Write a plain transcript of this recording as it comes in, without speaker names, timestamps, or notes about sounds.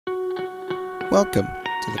Welcome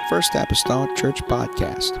to the First Apostolic Church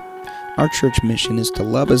Podcast. Our church mission is to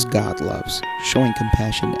love as God loves, showing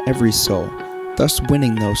compassion to every soul, thus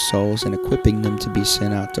winning those souls and equipping them to be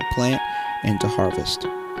sent out to plant and to harvest.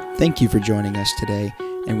 Thank you for joining us today,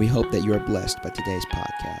 and we hope that you are blessed by today's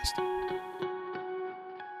podcast.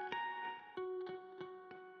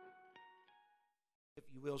 If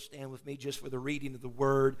you will, stand with me just for the reading of the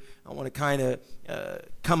Word. I want to kind of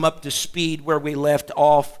come up to speed where we left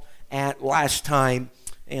off at last time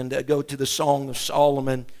and go to the Song of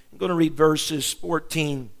Solomon. I'm going to read verses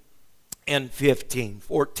 14 and 15.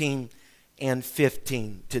 14 and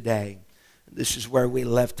 15 today. This is where we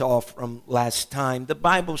left off from last time. The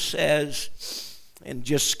Bible says, and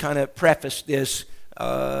just kind of preface this,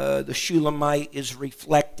 the Shulamite is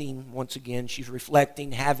reflecting, once again, she's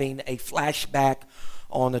reflecting, having a flashback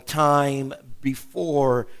on a time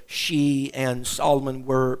before she and Solomon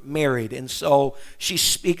were married. And so she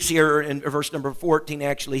speaks here in verse number 14,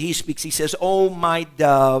 actually. He speaks, he says, "O my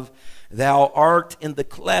dove, thou art in the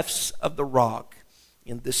clefts of the rock,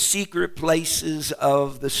 in the secret places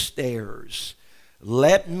of the stairs.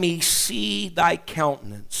 Let me see thy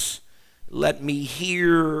countenance. Let me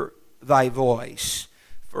hear thy voice.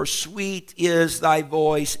 For sweet is thy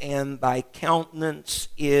voice, and thy countenance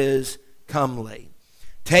is comely.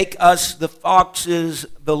 Take us the foxes,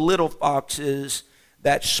 the little foxes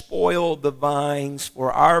that spoil the vines,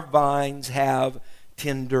 for our vines have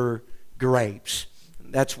tender grapes."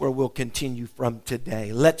 That's where we'll continue from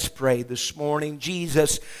today. Let's pray this morning.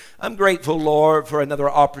 Jesus, I'm grateful, Lord, for another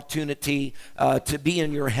opportunity to be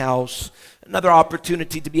in your house, another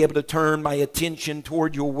opportunity to be able to turn my attention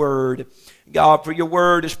toward your word. God, for your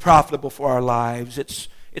word is profitable for our lives.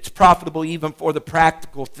 It's profitable even for the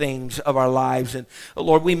practical things of our lives. And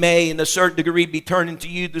Lord, we may in a certain degree be turning to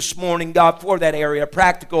you this morning, God, for that area, a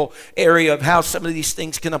practical area of how some of these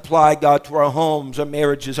things can apply, God, to our homes, our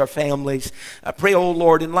marriages, our families. I pray, oh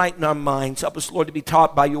Lord, enlighten our minds. Help us, Lord, to be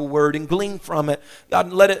taught by your word and glean from it. God,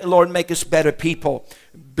 and let it, Lord, make us better people,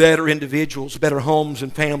 better individuals, better homes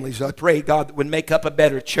and families. I pray, God, that would make up a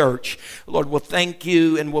better church. Lord, we'll thank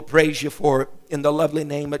you and we'll praise you for it. In the lovely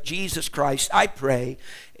name of Jesus Christ, I pray,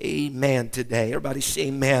 amen today. Everybody say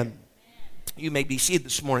amen. You may be seated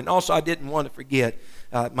this morning. Also, I didn't want to forget,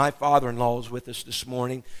 my father-in-law is with us this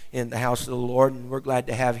morning in the house of the Lord, and we're glad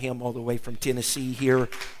to have him all the way from Tennessee here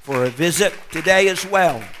for a visit today as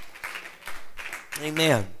well.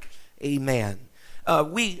 Amen. Amen.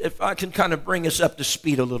 If I can kind of bring us up to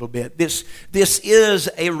speed a little bit, this is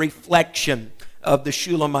a reflection of the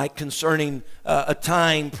Shulamite concerning a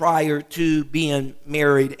time prior to being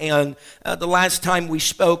married. And the last time we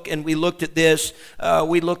spoke and we looked at this,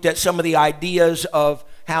 we looked at some of the ideas of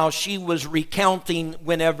how she was recounting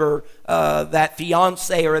whenever that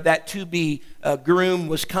fiance or that to-be groom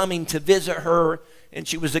was coming to visit her, and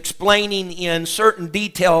she was explaining in certain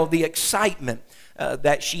detail the excitement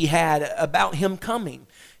that she had about him coming.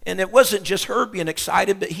 And it wasn't just her being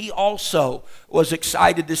excited, but he also was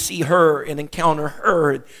excited to see her and encounter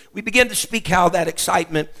her. And we began to speak how that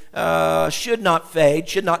excitement should not fade,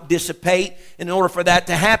 should not dissipate. And in order for that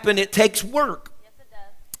to happen, it takes work. Yes, it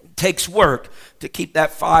does. It takes work to keep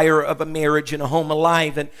that fire of a marriage and a home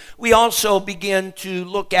alive. And we also began to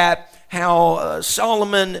look at how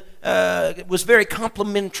Solomon was very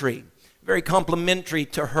complimentary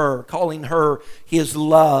to her, calling her his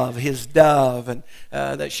love, his dove, and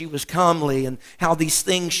that she was comely, and how these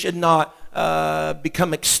things should not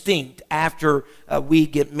become extinct after we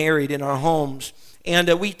get married in our homes. And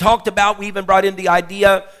we talked about, we even brought in the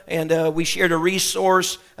idea, and we shared a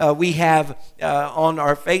resource we have on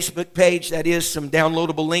our Facebook page that is some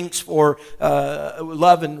downloadable links for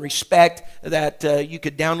love and respect that you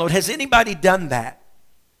could download. Has anybody done that?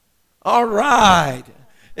 All right.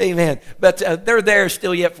 Amen. But they're there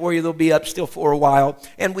still yet for you. They'll be up still for a while.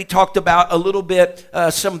 And we talked about a little bit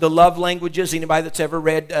some of the love languages. Anybody that's ever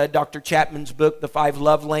read Dr. Chapman's book, The 5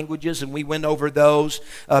 Love Languages, and we went over those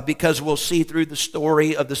because we'll see through the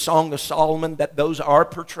story of the Song of Solomon that those are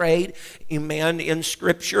portrayed, amen, in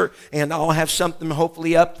Scripture. And I'll have something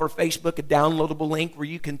hopefully up for Facebook, a downloadable link where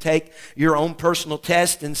you can take your own personal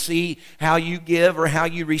test and see how you give or how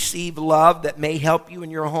you receive love that may help you in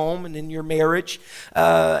your home and in your marriage.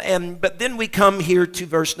 But then we come here to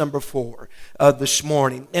verse number 4 this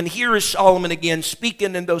morning. And here is Solomon again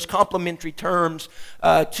speaking in those complimentary terms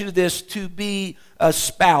to this to-be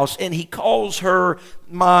spouse. And he calls her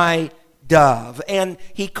my dove. And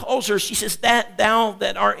he calls her, she says, that thou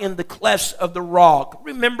that art in the clefts of the rock.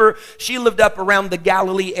 Remember, she lived up around the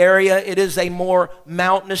Galilee area. It is a more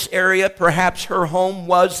mountainous area. Perhaps her home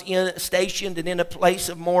was stationed and in a place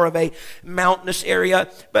of more of a mountainous area.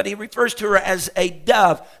 But he refers to her as a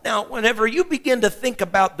dove. Now, whenever you begin to think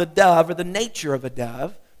about the dove or the nature of a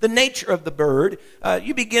dove, the nature of the bird,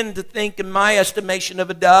 you begin to think, in my estimation of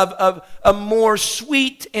a dove, of a more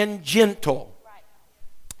sweet and gentle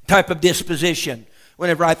type of disposition.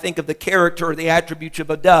 Whenever I think of the character or the attributes of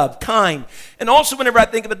a dove, kind. And also whenever I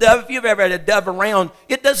think of a dove, if you've ever had a dove around,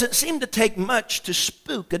 it doesn't seem to take much to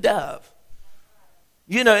spook a dove.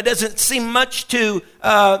 You know, it doesn't seem much to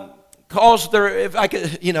cause their, if I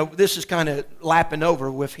could, you know, this is kind of lapping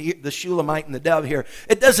over with the Shulamite and the dove here.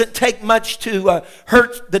 It doesn't take much to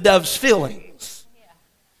hurt the dove's feelings.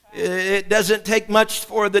 It doesn't take much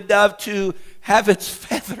for the dove to have its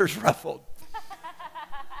feathers ruffled.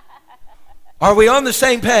 Are we on the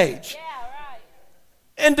same page? Yeah, right.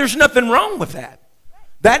 And there's nothing wrong with that.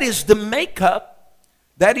 That is the makeup.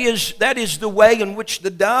 That is the way in which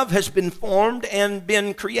the dove has been formed and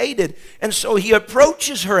been created. And so he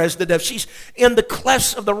approaches her as the dove. She's in the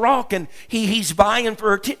clefts of the rock, and he's vying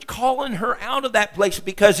for her, calling her out of that place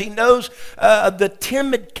because he knows the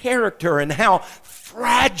timid character and how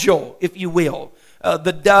fragile, if you will,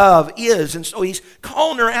 the dove is. And so he's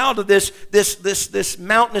calling her out of this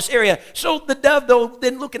mountainous area. So the dove, though,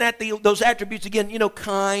 then looking at those attributes again, you know,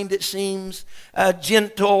 kind, it seems,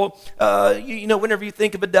 gentle. You know, whenever you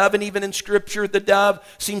think of a dove, and even in Scripture, the dove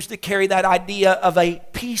seems to carry that idea of a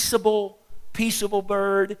peaceable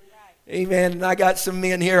bird. Right. Amen. And I got some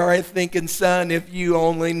men here who are thinking, son, if you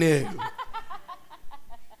only knew.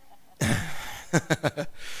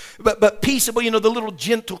 But peaceable, you know, the little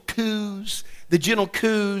gentle coos, the gentle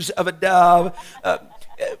coos of a dove.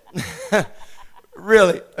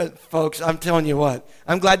 Really, folks, I'm telling you what.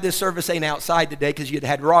 I'm glad this service ain't outside today because you'd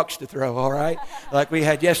had rocks to throw, all right? Like we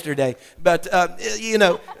had yesterday. But, you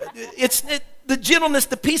know, the gentleness,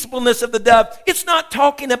 the peaceableness of the dove, it's not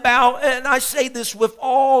talking about, and I say this with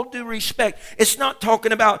all due respect, it's not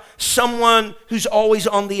talking about someone who's always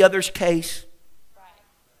on the other's case.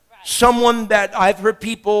 Someone that I've heard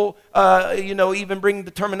people, you know, even bring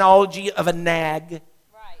the terminology of a nag. Right,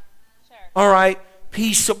 sure. All right,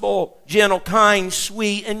 peaceable, gentle, kind,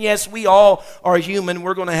 sweet. And yes, we all are human.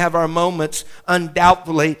 We're going to have our moments,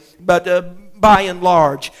 undoubtedly, but by and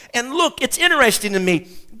large. And look, it's interesting to me.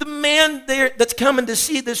 The man there that's coming to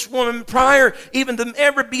see this woman prior even to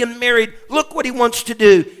ever being married, look what he wants to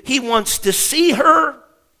do. He wants to see her.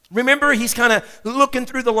 Remember, he's kind of looking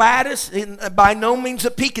through the lattice, and by no means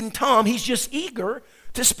a peeking Tom. He's just eager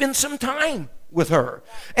to spend some time with her.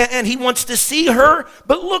 And he wants to see her,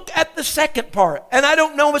 but look at the second part. And I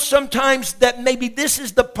don't know if sometimes that maybe this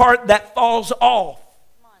is the part that falls off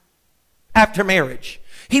after marriage.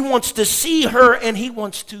 He wants to see her and he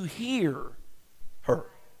wants to hear her.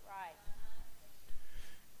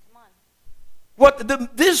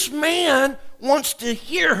 This man wants to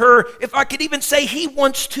hear her. If I could even say, he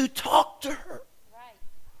wants to talk to her. Right.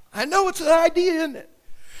 I know it's an idea, isn't it?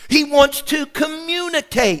 He wants to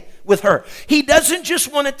communicate with her. He doesn't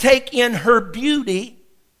just want to take in her beauty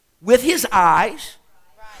with his eyes,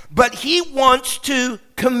 but he wants to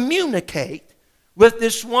communicate with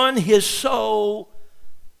this one his soul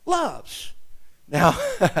loves. Now,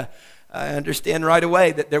 I understand right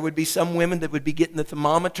away that there would be some women that would be getting the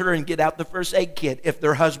thermometer and get out the first aid kit if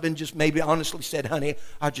their husband just maybe honestly said, honey,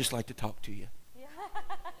 I'd just like to talk to you. Yeah.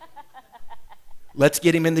 Let's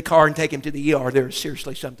get him in the car and take him to the ER. There is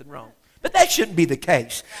seriously something wrong. But that shouldn't be the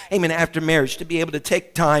case. Amen. After marriage, to be able to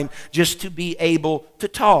take time just to be able to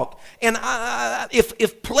talk. And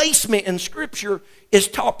if placement in Scripture is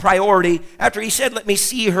top priority, after he said, let me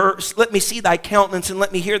see her, let me see thy countenance and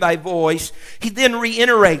let me hear thy voice, he then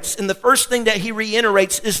reiterates. And the first thing that he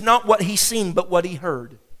reiterates is not what he's seen, but what he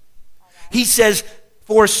heard. He says,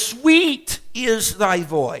 for sweet is thy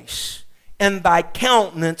voice, and thy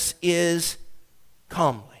countenance is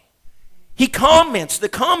comely. He comments, the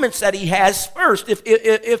comments that he has first.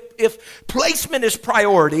 If placement is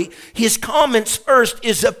priority, his comments first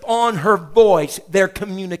is upon her voice, their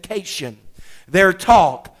communication, their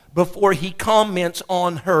talk, before he comments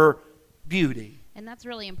on her beauty. And that's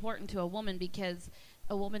really important to a woman, because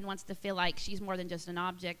a woman wants to feel like she's more than just an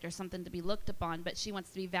object or something to be looked upon, but she wants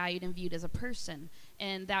to be valued and viewed as a person.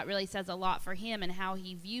 And that really says a lot for him and how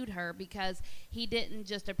he viewed her, because he didn't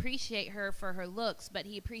just appreciate her for her looks, but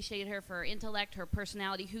he appreciated her for her intellect, her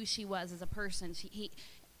personality, who she was as a person.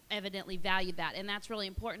 evidently valued that. And that's really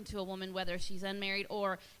important to a woman, whether she's unmarried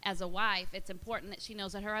or as a wife. It's important that she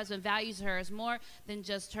knows that her husband values her as more than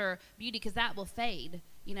just her beauty, because that will fade.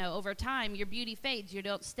 You know, over time, your beauty fades. You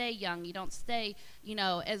don't stay young. You don't stay, you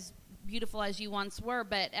know, as beautiful as you once were.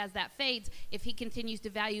 But as that fades, if he continues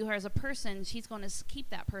to value her as a person, she's going to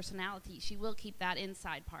keep that personality. She will keep that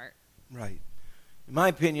inside part. Right. In my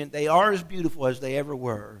opinion, they are as beautiful as they ever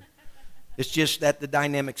were. It's just that the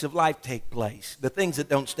dynamics of life take place. The things that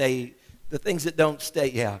don't stay the things that don't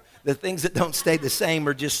stay the same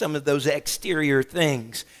are just some of those exterior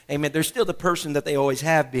things. Amen. They're still the person that they always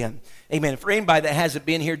have been. Amen. For anybody that hasn't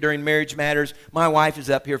been here during Marriage Matters, my wife is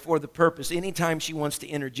up here for the purpose. Anytime she wants to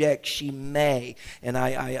interject, she may. And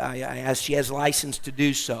I ask, she has license to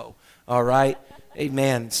do so. All right?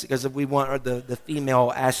 Amen. Because we want the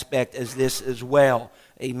female aspect as this as well.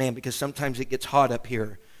 Amen. Because sometimes it gets hot up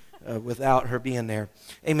here without her being there.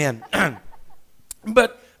 Amen.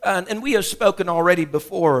 But and we have spoken already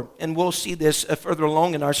before, and we'll see this further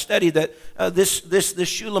along in our study, that this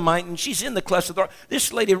Shulamite, and she's in the cluster.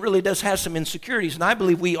 This lady really does have some insecurities, and I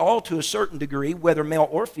believe we all, to a certain degree, whether male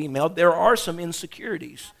or female, there are some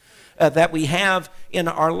insecurities that we have in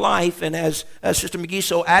our life. And as Sister McGee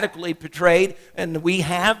so adequately portrayed, and we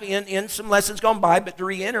have in some lessons gone by, but to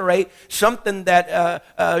reiterate, something that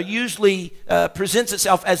usually presents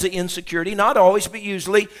itself as an insecurity, not always, but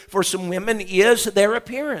usually for some women, is their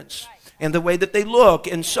appearance and the way that they look.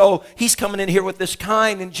 And so he's coming in here with this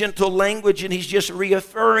kind and gentle language, and he's just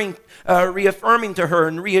reaffirming to her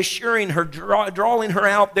and reassuring her, drawing her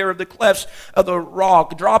out there of the clefts of the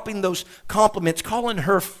rock, dropping those compliments, calling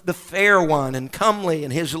her the fair one and comely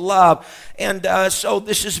and his love. And so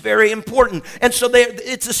this is very important. And so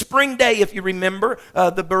it's a spring day, if you remember.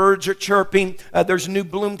 The birds are chirping. There's new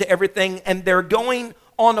bloom to everything, and they're going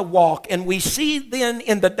on a walk. And we see then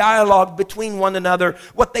in the dialogue between one another,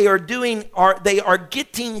 what they are doing they are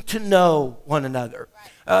getting to know one another.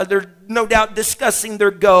 They're no doubt discussing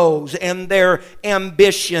their goals and their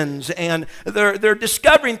ambitions, and they're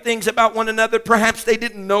discovering things about one another perhaps they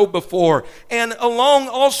didn't know before. And along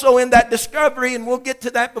also in that discovery, and we'll get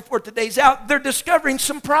to that before today's out, they're discovering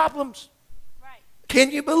some problems. Right.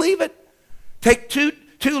 Can you believe it? Take two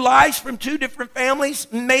lives from two different families,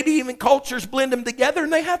 maybe even cultures, blend them together,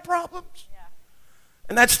 and they have problems. Yeah.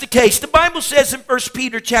 And that's the case. The Bible says in 1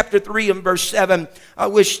 Peter chapter 3 and verse 7, I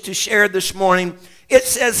wish to share this morning, it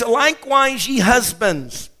says, likewise ye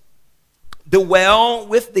husbands, dwell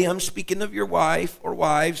with them, speaking of your wife or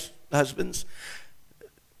wives, husbands.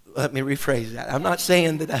 Let me rephrase that. I'm not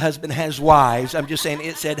saying that a husband has wives. I'm just saying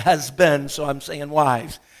it said husband, so I'm saying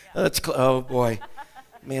wives. Yeah. Oh boy.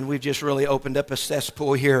 Man, we've just really opened up a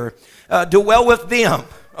cesspool here. Dwell with them,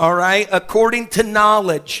 all right, according to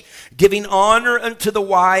knowledge, giving honor unto the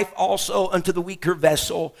wife, also unto the weaker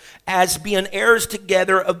vessel, as being heirs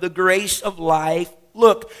together of the grace of life.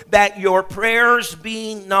 Look, that your prayers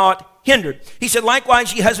be not hindered. He said,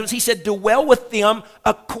 likewise, ye husbands, he said, dwell with them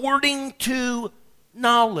according to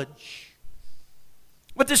knowledge.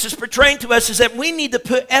 What this is portraying to us is that we need to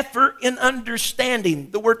put effort in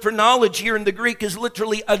understanding. The word for knowledge here in the Greek is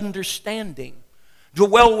literally understanding.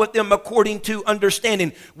 Dwell with them according to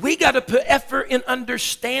understanding. We got to put effort in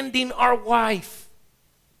understanding our wife.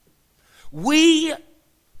 We,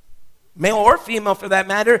 male or female for that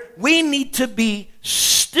matter, we need to be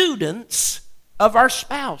students of our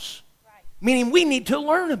spouse. Right. Meaning we need to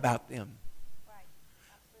learn about them.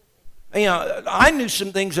 You know, I knew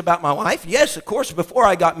some things about my wife, yes, of course, before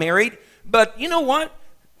I got married. But you know what?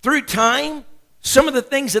 Through time, some of the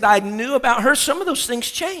things that I knew about her, some of those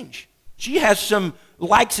things change. She has some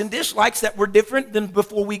likes and dislikes that were different than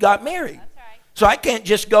before we got married. That's right. So I can't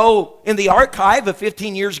just go in the archive of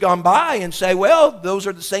 15 years gone by and say, well, those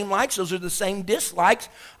are the same likes, those are the same dislikes.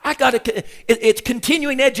 It's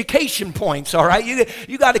continuing education points, all right?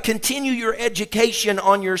 You got to continue your education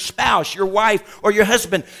on your spouse, your wife, or your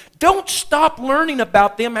husband. Don't stop learning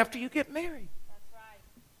about them after you get married.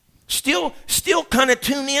 That's right. Still kind of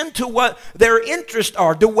tune in to what their interests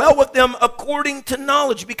are. Dwell with them according to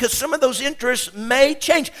knowledge, because some of those interests may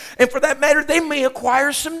change. And for that matter, they may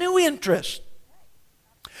acquire some new interests.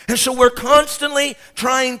 And so we're constantly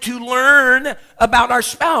trying to learn about our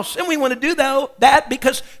spouse. And we want to do that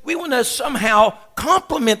because we want to somehow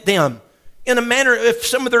compliment them in a manner, if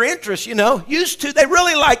some of their interests, they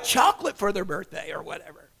really like chocolate for their birthday or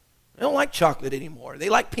whatever. They don't like chocolate anymore. They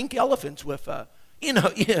like pink elephants with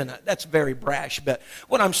that's very brash, but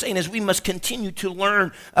what I'm saying is we must continue to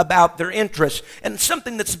learn about their interests. And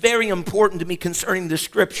something that's very important to me concerning the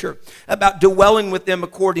scripture about dwelling with them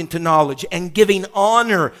according to knowledge and giving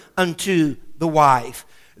honor unto the wife.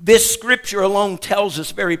 This scripture alone tells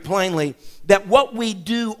us very plainly that what we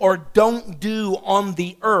do or don't do on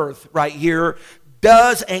the earth right here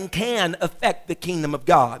does and can affect the kingdom of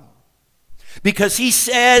God. Because he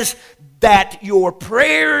says that your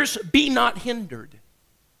prayers be not hindered.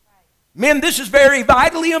 Men, this is very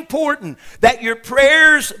vitally important, that your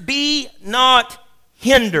prayers be not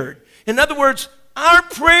hindered. In other words, our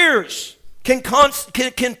prayers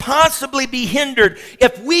can possibly be hindered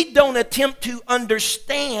if we don't attempt to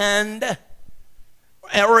understand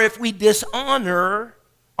or if we dishonor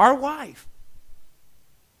our wife.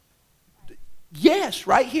 Yes,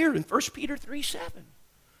 right here in 1 Peter 3:7.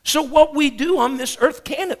 So what we do on this earth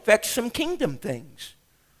can affect some kingdom things.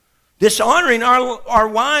 Dishonoring our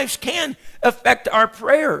wives can affect our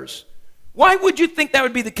prayers. Why would you think that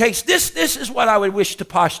would be the case? This is what I would wish to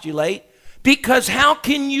postulate. Because how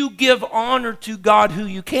can you give honor to God who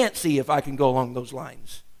you can't see, if I can go along those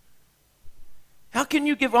lines? How can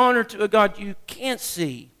you give honor to a God you can't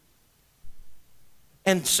see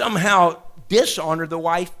and somehow dishonor the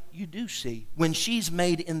wife you do see when she's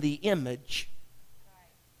made in the image,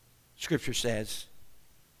 Scripture says,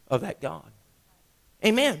 of that God?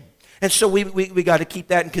 Amen. And so we got to keep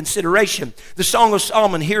that in consideration. The Song of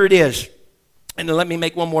Solomon, here it is. And let me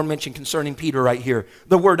make one more mention concerning Peter right here.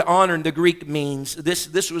 The word honor in the Greek means,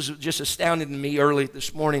 this was just astounding to me early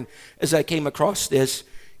this morning as I came across this.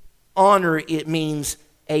 Honor, it means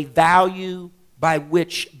a value by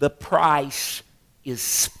which the price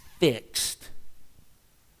is fixed.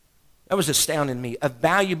 That was astounding to me. A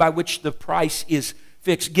value by which the price is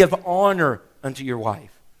fixed. Give honor unto your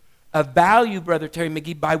wife. A value, Brother Terry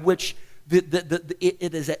McGee, by which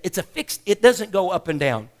it's a fixed, it doesn't go up and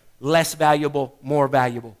down. Less valuable, more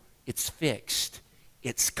valuable. It's fixed.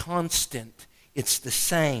 It's constant. It's the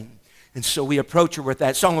same. And so we approach her with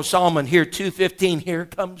that. Song of Solomon here, 2:15. Here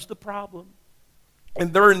comes the problem.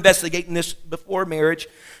 And they're investigating this before marriage,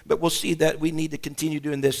 but we'll see that we need to continue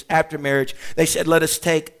doing this after marriage. They said, let us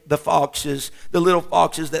take the foxes, the little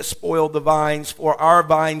foxes that spoil the vines, for our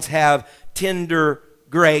vines have tender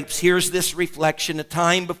grapes. Here's this reflection, a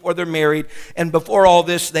time before they're married, and before all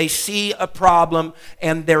this, they see a problem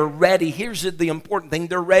and they're ready. Here's the important thing,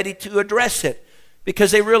 they're ready to address it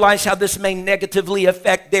because they realize how this may negatively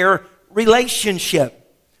affect their relationship,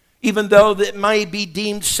 even though it may be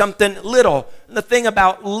deemed something little. And the thing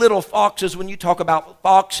about little foxes, when you talk about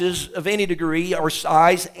foxes of any degree or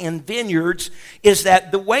size and vineyards, is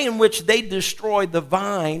that the way in which they destroy the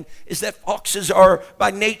vine is that foxes are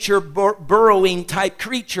by nature burrowing type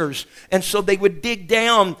creatures. And so they would dig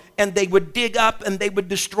down and they would dig up and they would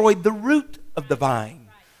destroy the root of the vine.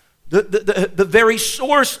 The very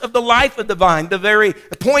source of the life of the vine, the very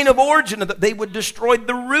point of origin of they would destroy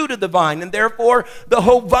the root of the vine, and therefore the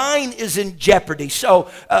whole vine is in jeopardy. So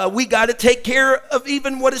we got to take care of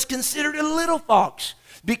even what is considered a little fox,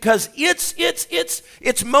 because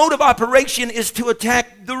its mode of operation is to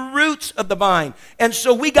attack the roots of the vine. And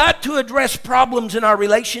so we got to address problems in our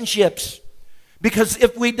relationships, because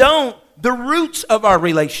if we don't, the roots of our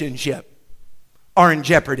relationship are in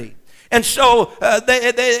jeopardy. And so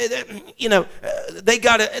they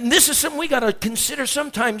got to, and this is something we got to consider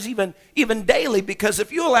sometimes even daily, because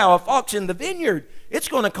if you allow a fox in the vineyard, it's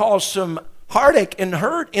going to cause some heartache and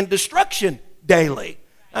hurt and destruction daily.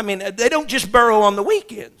 I mean, they don't just burrow on the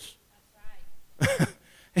weekends. That's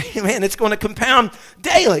right. Amen. It's going to compound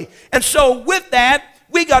daily. And so with that,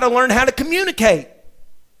 we got to learn how to communicate.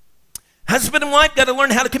 Husband and wife got to learn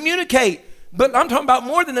how to communicate. But I'm talking about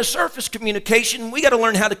more than a surface communication. We got to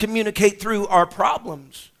learn how to communicate through our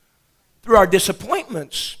problems, through our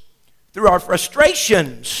disappointments, through our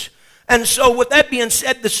frustrations. And so with that being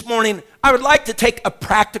said this morning, I would like to take a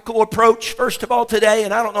practical approach first of all today.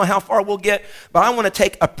 And I don't know how far we'll get, but I want to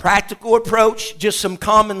take a practical approach, just some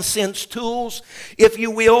common sense tools, if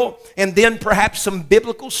you will, and then perhaps some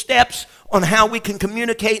biblical steps on how we can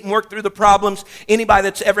communicate and work through the problems. Anybody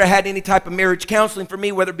that's ever had any type of marriage counseling for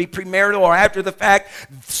me, whether it be premarital or after the fact,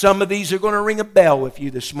 some of these are going to ring a bell with you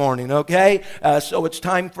this morning, okay? So it's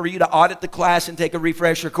time for you to audit the class and take a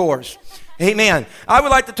refresher course. Amen. I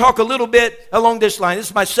would like to talk a little bit along this line. This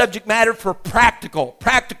is my subject matter for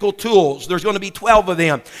practical tools. There's going to be 12 of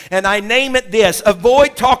them. And I name it this: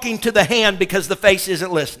 avoid talking to the hand because the face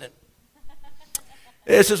isn't listening.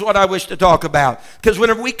 This is what I wish to talk about. Because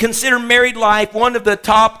whenever we consider married life, one of the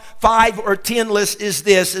top 5 or 10 lists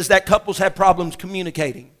is that couples have problems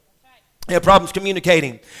communicating. They have problems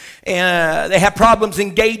communicating. They have problems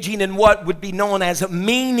engaging in what would be known as a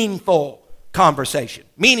meaningful conversation.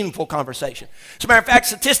 Meaningful conversation. As a matter of fact,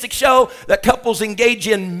 statistics show that couples engage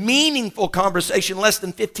in meaningful conversation less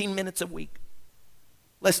than 15 minutes a week.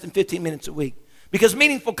 Less than 15 minutes a week. Because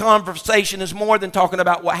meaningful conversation is more than talking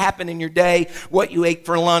about what happened in your day, what you ate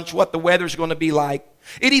for lunch, what the weather's going to be like.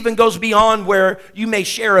 It even goes beyond where you may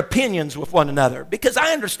share opinions with one another. Because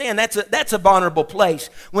I understand that's a vulnerable place.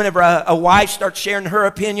 Whenever a wife starts sharing her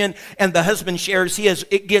opinion and the husband shares his,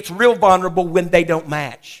 it gets real vulnerable when they don't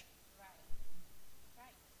match.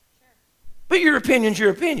 But your opinion's your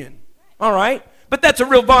opinion, all right? But that's a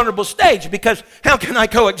real vulnerable stage, because how can I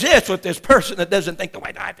coexist with this person that doesn't think the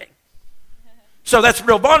way I think? So that's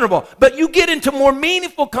real vulnerable. But you get into more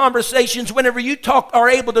meaningful conversations whenever you are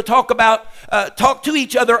able to talk to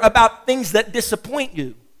each other about things that disappoint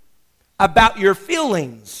you, about your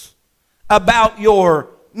feelings, about your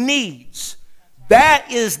needs.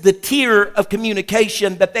 That is the tier of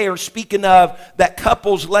communication that they are speaking of, that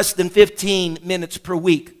couples less than 15 minutes per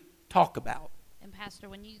week talk about. And Pastor,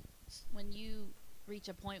 when you reach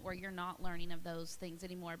a point where you're not learning of those things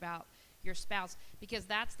anymore about your spouse, because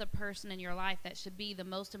that's the person in your life that should be the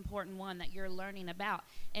most important one that you're learning about.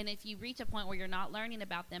 And if you reach a point where you're not learning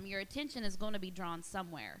about them, your attention is going to be drawn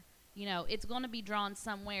somewhere. You know, it's going to be drawn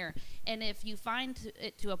somewhere. And if you find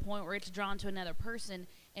it to a point where it's drawn to another person,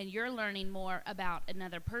 and you're learning more about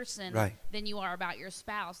another person than you are about your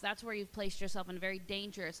spouse, that's where you've placed yourself in a very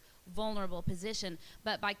dangerous, vulnerable position.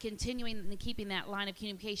 But by continuing and keeping that line of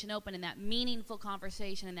communication open, and that meaningful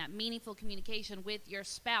conversation and that meaningful communication with your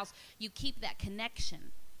spouse, you keep that connection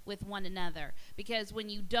with one another. Because when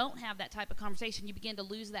you don't have that type of conversation, you begin to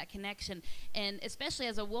lose that connection. And especially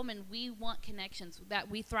as a woman, we want connections, that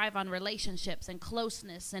we thrive on relationships and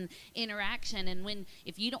closeness and interaction. And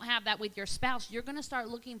if you don't have that with your spouse, you're going to start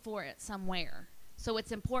looking for it somewhere. So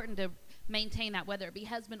it's important to maintain that, whether it be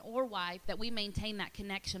husband or wife, that we maintain that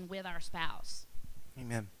connection with our spouse.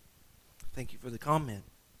 Amen. Thank you for the comment.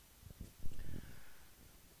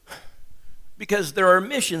 Because there are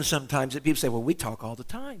missions sometimes that people say, well, we talk all the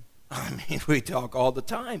time. I mean, we talk all the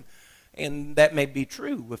time. And that may be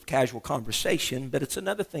true with casual conversation, but it's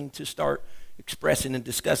another thing to start expressing and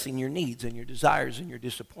discussing your needs and your desires and your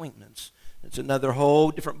disappointments. It's another whole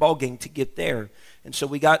different ballgame to get there. And so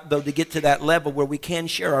we got, though, to get to that level where we can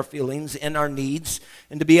share our feelings and our needs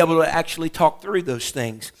and to be able to actually talk through those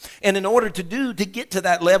things. And in order to get to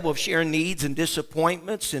that level of sharing needs and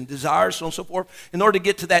disappointments and desires, so on and so forth, in order to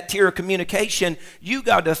get to that tier of communication, you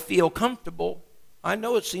got to feel comfortable. I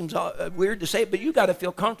know it seems weird to say it, but you got to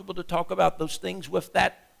feel comfortable to talk about those things with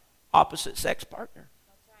that opposite sex partner.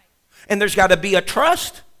 That's right. And there's got to be a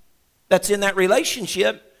trust that's in that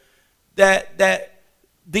relationship that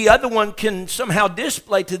the other one can somehow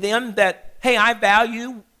display to them that, hey, I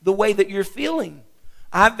value the way that you're feeling.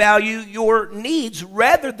 I value your needs,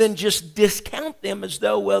 rather than just discount them as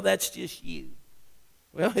though, well, that's just you.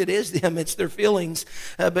 Well, it is them, it's their feelings,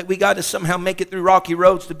 but we got to somehow make it through rocky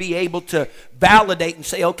roads to be able to validate and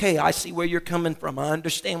say, okay, I see where you're coming from. I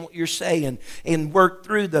understand what you're saying, and work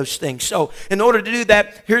through those things. So in order to do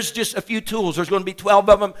that, here's just a few tools. There's going to be 12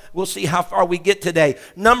 of them. We'll see how far we get today.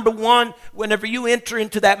 Number one, whenever you enter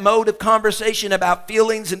into that mode of conversation about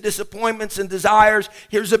feelings and disappointments and desires,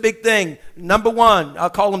 here's a big thing. Number one, I'll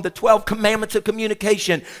call them the 12 commandments of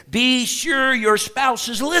communication. Be sure your spouse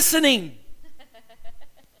is listening.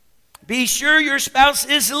 Be sure your spouse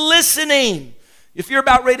is listening. If you're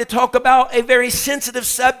about ready to talk about a very sensitive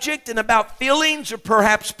subject and about feelings or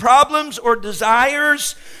perhaps problems or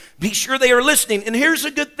desires, be sure they are listening. And here's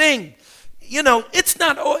a good thing. You know, it's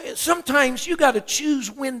not, sometimes you got to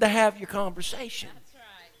choose when to have your conversation. That's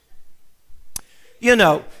right. You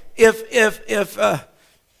know, if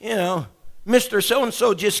you know, Mr.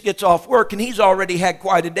 So-and-so just gets off work and he's already had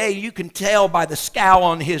quite a day, you can tell by the scowl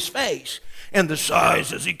on his face and the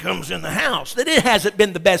sighs as he comes in the house that it hasn't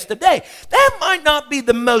been the best of day. That might not be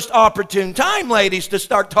the most opportune time, ladies, to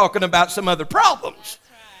start talking about some other problems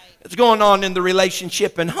that's going on in the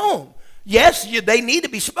relationship and home. Yes, they need to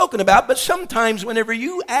be spoken about, but sometimes whenever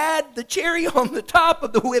you add the cherry on the top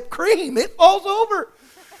of the whipped cream, it falls over.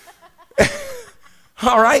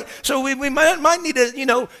 All right, so we might need to, you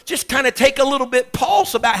know, just kind of take a little bit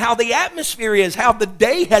pulse about how the atmosphere is, how the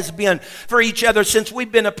day has been for each other since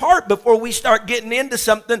we've been apart before we start getting into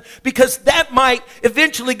something, because that might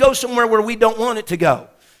eventually go somewhere where we don't want it to go.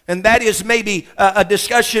 And that is maybe a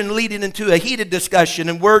discussion leading into a heated discussion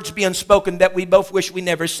and words being spoken that we both wish we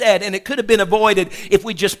never said. And it could have been avoided if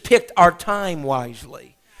we just picked our time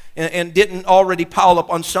wisely and didn't already pile up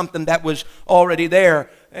on something that was already there.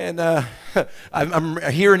 And I'm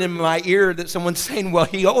hearing in my ear that someone's saying, well,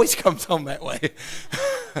 he always comes home that way.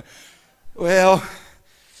 Well,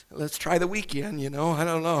 let's try the weekend, you know. I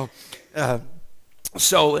don't know.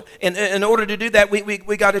 So in order to do that,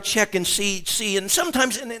 we got to check and see. And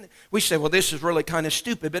sometimes and we say, well, this is really kind of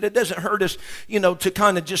stupid, but it doesn't hurt us, to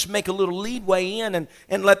kind of just make a little leadway in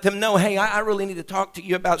and let them know, hey, I really need to talk to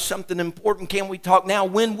you about something important. Can we talk now?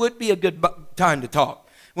 When would be a good time to talk?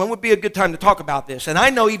 When would be a good time to talk about this? And I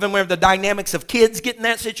know even where the dynamics of kids get in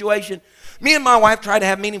that situation, me and my wife try to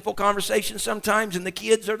have meaningful conversations sometimes, and the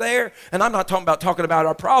kids are there. And I'm not talking about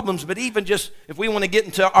our problems, but even just if we want to get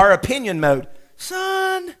into our opinion mode,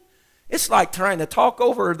 son, it's like trying to talk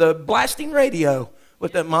over the blasting radio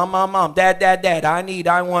with the mom, dad,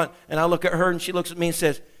 I want. And I look at her, and she looks at me and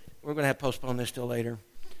says, we're going to have to postpone this till later.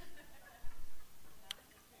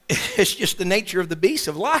 It's just the nature of the beast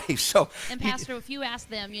of life. So, and Pastor, if you ask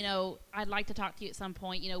them, I'd like to talk to you at some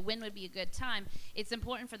point, when would be a good time? It's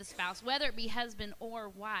important for the spouse, whether it be husband or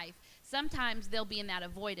wife. Sometimes they'll be in that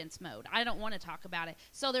avoidance mode. I don't want to talk about it.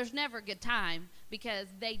 So there's never a good time because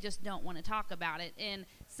they just don't want to talk about it. And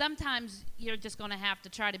sometimes you're just going to have to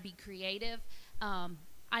try to be creative.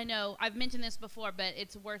 I know I've mentioned this before, but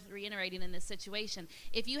it's worth reiterating in this situation.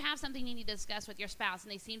 If you have something you need to discuss with your spouse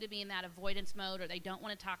and they seem to be in that avoidance mode or they don't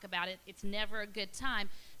want to talk about it, it's never a good time.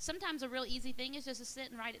 Sometimes a real easy thing is just to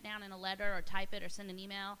sit and write it down in a letter or type it or send an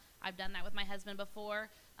email. I've done that with my husband before.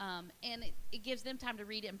 And it gives them time to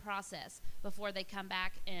read it and process before they come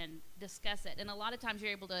back and discuss it. And a lot of times you're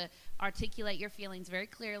able to articulate your feelings very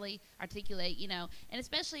clearly, and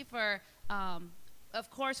especially for of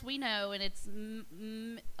course, we know, and it's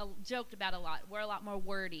joked about a lot, we're a lot more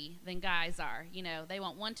wordy than guys are. They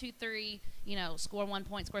want 1, 2, 3, score 1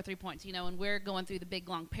 point, score 3 points, and we're going through the big,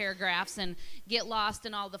 long paragraphs and get lost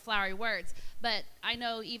in all the flowery words. But I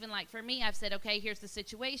know even like for me, I've said, okay, here's the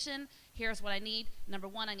situation. Here's what I need. Number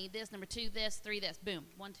 1, I need this. Number 2, this. 3, this. Boom.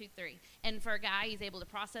 1, 2, 3. And for a guy, he's able to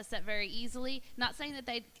process that very easily. Not saying that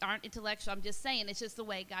they aren't intellectual. I'm just saying it's just the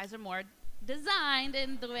way guys are more designed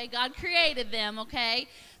and the way God created them, okay?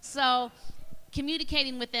 So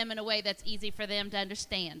communicating with them in a way that's easy for them to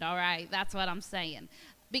understand, all right? That's what I'm saying.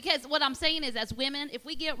 Because what I'm saying is, as women, if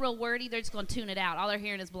we get real wordy, they're just going to tune it out. All they're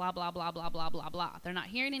hearing is blah, blah, blah, blah, blah, blah, blah. They're not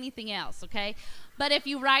hearing anything else, okay? But if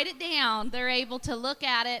you write it down, they're able to look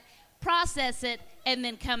at it, process it, and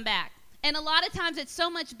then come back. And a lot of times it's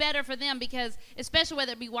so much better for them because, especially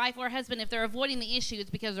whether it be wife or husband, if they're avoiding the issue,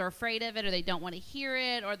 it's because they're afraid of it or they don't want to hear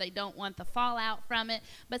it or they don't want the fallout from it.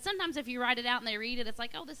 But sometimes if you write it out and they read it, it's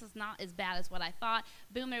like, oh, this is not as bad as what I thought.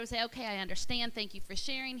 Boom, they would say, okay, I understand. Thank you for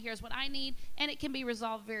sharing. Here's what I need. And it can be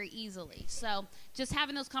resolved very easily. So just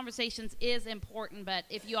having those conversations is important. But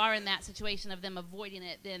if you are in that situation of them avoiding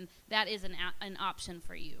it, then that is an option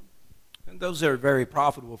for you. And those are very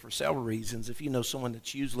profitable for several reasons. If you know someone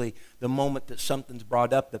that's usually the moment that something's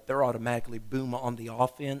brought up that they're automatically boom on the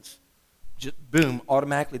offense, just boom,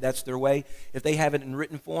 automatically that's their way. If they have it in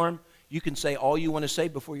written form, you can say all you want to say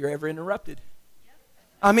before you're ever interrupted.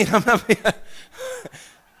 Yep.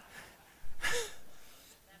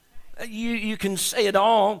 You can say it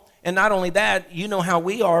all, and not only that, you know how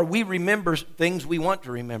we are. We remember things we want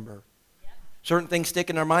to remember. Certain things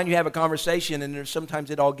stick in our mind. You have a conversation, and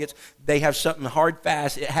sometimes they have something hard,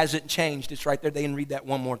 fast. It hasn't changed. It's right there. They can read that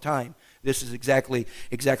one more time. This is exactly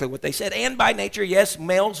what they said. And by nature, yes,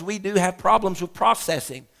 males, we do have problems with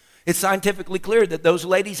processing. It's scientifically clear that those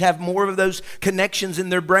ladies have more of those connections in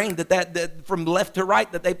their brain that from left to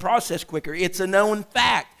right that they process quicker. It's a known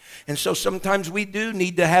fact. And so sometimes we do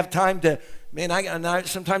need to have time to,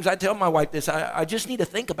 sometimes I tell my wife this, I just need to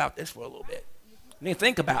think about this for a little bit. I need to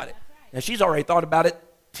think about it. Now, she's already thought about it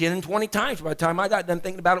 10 and 20 times by the time I got done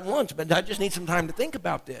thinking about it once, but I just need some time to think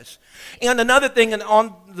about this. And another thing, and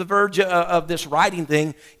on the verge of this writing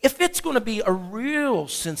thing, if it's going to be a real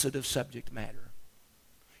sensitive subject matter,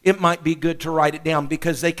 it might be good to write it down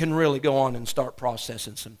because they can really go on and start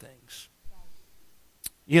processing some things.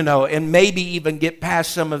 And maybe even get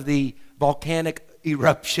past some of the volcanic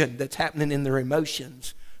eruption that's happening in their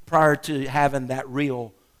emotions prior to having that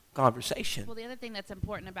real conversation. Well, the other thing that's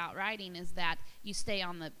important about writing is that you stay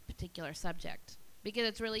on the particular subject. Because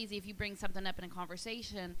it's really easy if you bring something up in a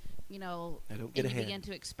conversation, and you begin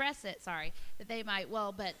to express it, that they might,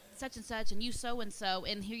 but such and such, and you so-and-so,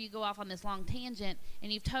 and here you go off on this long tangent,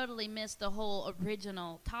 and you've totally missed the whole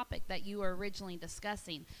original topic that you were originally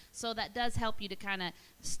discussing. So that does help you to kind of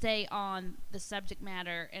stay on the subject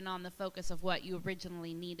matter and on the focus of what you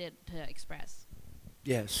originally needed to express.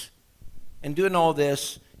 Yes. And doing all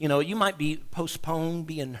this, you might be postponed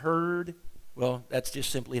being heard. Well, that's just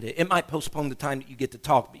simply it. It might postpone the time that you get to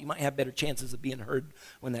talk, but you might have better chances of being heard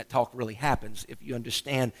when that talk really happens if you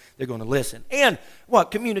understand they're going to listen. And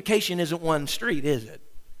communication isn't one street, is it?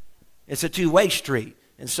 It's a two-way street.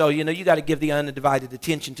 And so, you got to give the undivided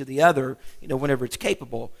attention to the other, whenever it's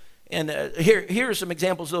capable. And here are some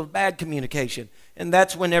examples of bad communication. And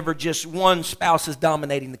that's whenever just one spouse is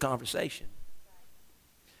dominating the conversation.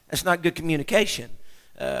 That's not good communication.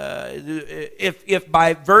 If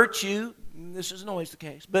by virtue, this isn't always the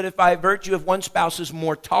case, but if by virtue of one spouse is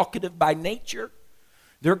more talkative by nature,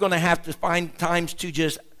 they're going to have to find times to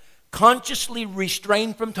just consciously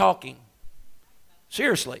restrain from talking.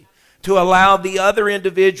 Seriously. To allow the other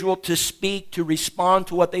individual to speak, to respond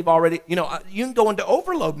to what they've already, you can go into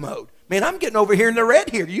overload mode. Man, I'm getting over here in the red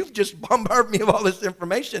here. You've just bombarded me with all this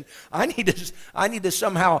information. I need to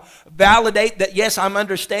somehow validate that, yes, I'm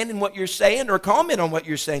understanding what you're saying, or comment on what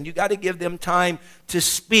you're saying. You got to give them time to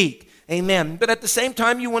speak. Amen. But at the same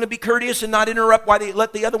time, you want to be courteous and not interrupt while they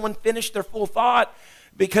let the other one finish their full thought,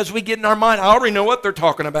 because we get in our mind, I already know what they're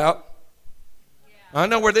talking about. Yeah. I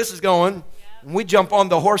know where this is going. And we jump on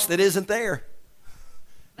the horse that isn't there.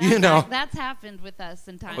 That's happened with us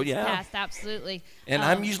in times past, absolutely. And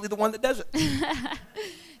I'm usually the one that does it.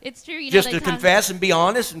 It's true. Just to confess and be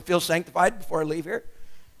honest and feel sanctified before I leave here.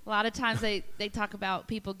 A lot of times they talk about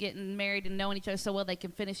people getting married and knowing each other so well they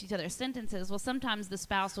can finish each other's sentences. Well, sometimes the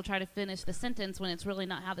spouse will try to finish the sentence when it's really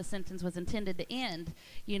not how the sentence was intended to end,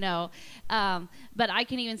 But I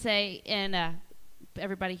can even say, and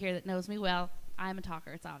everybody here that knows me well, I'm a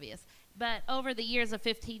talker, it's obvious. But over the years of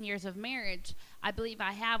 15 years of marriage, I believe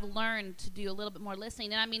I have learned to do a little bit more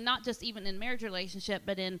listening. And I mean, not just even in marriage relationship,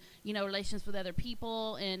 but in, relations with other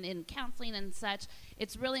people and in counseling and such.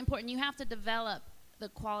 It's really important. You have to develop the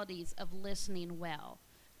qualities of listening well.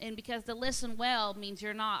 And because to listen well means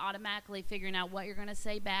you're not automatically figuring out what you're going to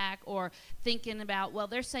say back or thinking about, well,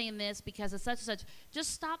 they're saying this because it's such and such.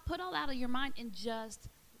 Just stop, put all that out of your mind, and just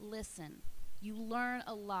listen. You learn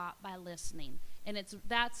a lot by listening. And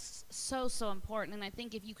that's so important. And I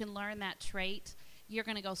think if you can learn that trait, you're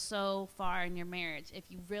going to go so far in your marriage if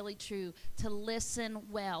you really to listen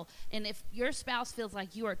well. And if your spouse feels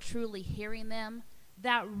like you are truly hearing them,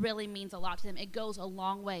 that really means a lot to them. It goes a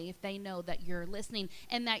long way if they know that you're listening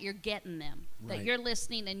and that you're getting them, right. That you're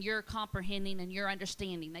listening and you're comprehending and you're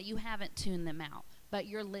understanding, that you haven't tuned them out, but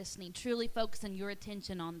you're listening, truly focusing your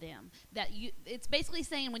attention on them. It's basically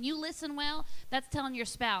saying when you listen well, that's telling your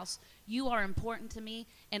spouse, you are important to me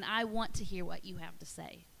and I want to hear what you have to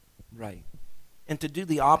say. Right. And to do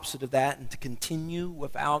the opposite of that and to continue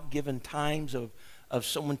without giving times of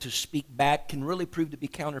someone to speak back can really prove to be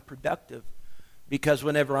counterproductive. Because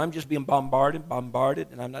whenever I'm just being bombarded,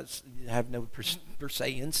 and I have no per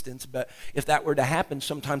se instance, but if that were to happen,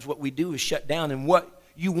 sometimes what we do is shut down. And what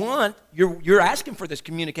you want, you're asking for this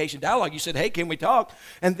communication dialogue. You said, hey, can we talk?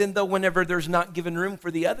 And then though whenever there's not given room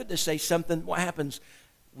for the other to say something, what happens?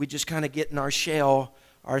 We just kind of get in our shell,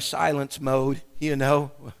 our silence mode,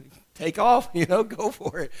 take off, go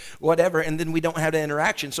for it, whatever, and then we don't have the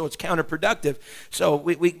interaction, so it's counterproductive. So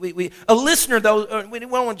a listener, though, we don't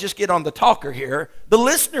want to just get on the talker here. The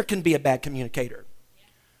listener can be a bad communicator.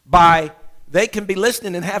 They can be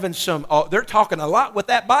listening and having they're talking a lot with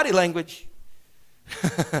that body language.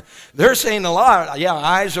 They're saying a lot. Yeah,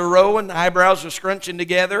 eyes are rolling, eyebrows are scrunching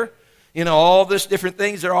together. All this different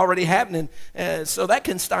things are already happening. So that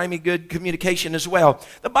can stymie good communication as well.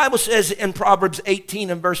 The Bible says in Proverbs 18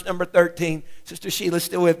 and verse number 13, Sister Sheila's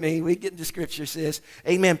still with me. We get into Scripture, sis.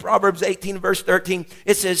 Amen. Proverbs 18 verse 13,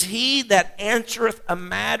 it says, he that answereth a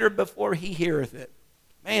matter before he heareth it.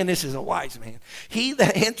 Man, this is a wise man. He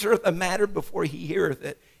that answereth a matter before he heareth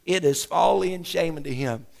it, it is folly and shame unto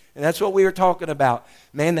him. And that's what we were talking about.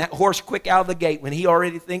 Man, that horse quick out of the gate when he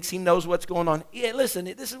already thinks he knows what's going on. Yeah, listen,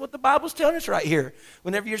 this is what the Bible's telling us right here.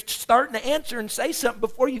 Whenever you're starting to answer and say something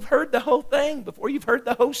before you've heard the whole thing, before you've heard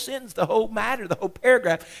the whole sentence, the whole matter, the whole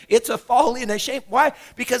paragraph, it's a folly and a shame. Why?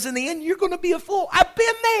 Because in the end, you're going to be a fool. I've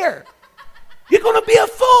been there. You're going to be a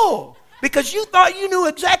fool. Because you thought you knew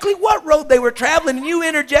exactly what road they were traveling, and you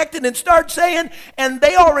interjected and started saying, and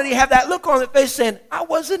they already have that look on their face saying, I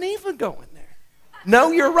wasn't even going.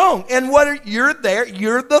 No, you're wrong. And you're there,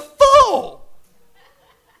 you're the fool.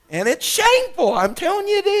 And it's shameful. I'm telling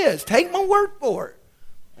you it is. Take my word for it.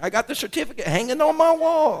 I got the certificate hanging on my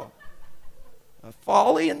wall. A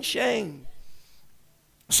folly and shame.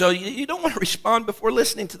 So you don't want to respond before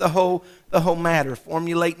listening to the whole matter,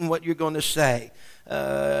 formulating what you're going to say.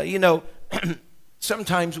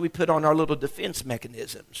 Sometimes we put on our little defense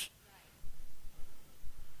mechanisms.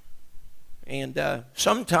 And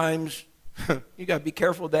sometimes you got to be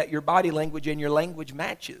careful that your body language and your language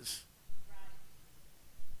matches.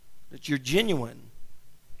 That you're genuine.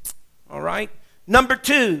 All right? Number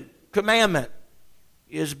 2 commandment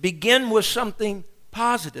is begin with something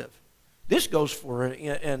positive. This goes for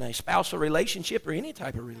in a spousal relationship or any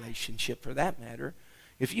type of relationship for that matter.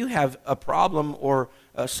 If you have a problem or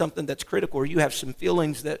something that's critical, or you have some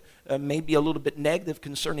feelings that may be a little bit negative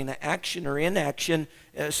concerning an action or inaction,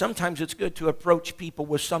 sometimes it's good to approach people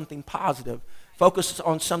with something positive. Focus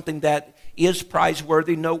on something that is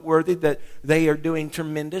praiseworthy, noteworthy, that they are doing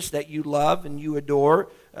tremendous, that you love and you adore.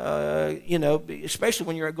 Especially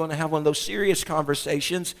when you're going to have one of those serious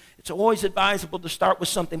conversations, it's always advisable to start with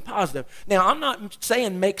something positive. Now, I'm not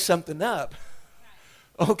saying make something up.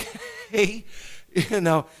 Okay?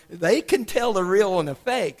 They can tell the real and the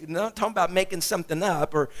fake. I'm not talking about making something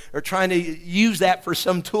up or trying to use that for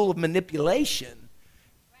some tool of manipulation.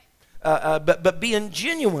 But being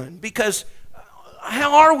genuine, because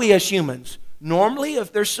how are we as humans? Normally,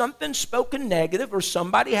 if there's something spoken negative or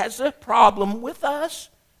somebody has a problem with us,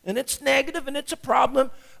 and it's negative and it's a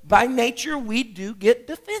problem, by nature we do get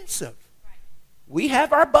defensive. We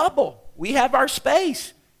have our bubble. We have our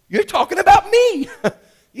space. You're talking about me.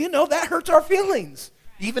 That hurts our feelings.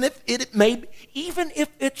 Even if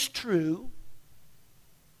it's true,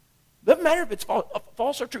 doesn't matter if it's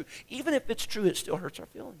false or true. Even if it's true, it still hurts our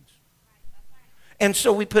feelings. And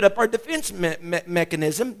so we put up our defense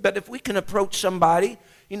mechanism. But if we can approach somebody,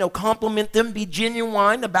 compliment them, be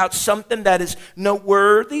genuine about something that is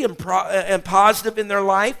noteworthy and positive in their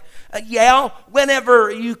life.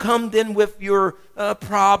 Whenever you come then with your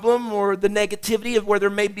problem or the negativity of where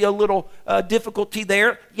there may be a little difficulty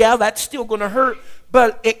there, that's still going to hurt.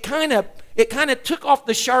 But it kind of took off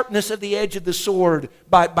the sharpness of the edge of the sword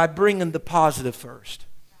by bringing the positive first.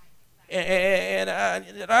 And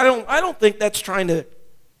I don't think that's trying to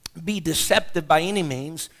be deceptive by any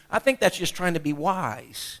means. I think that's just trying to be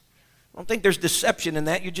wise. I don't think there's deception in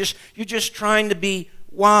that. You're just trying to be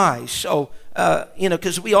wise. So,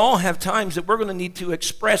 because we all have times that we're going to need to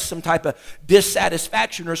express some type of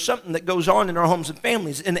dissatisfaction or something that goes on in our homes and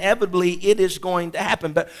families. Inevitably, it is going to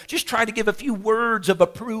happen. But just try to give a few words of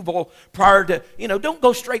approval prior to, don't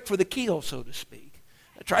go straight for the kill, so to speak.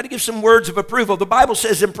 Try to give some words of approval. The Bible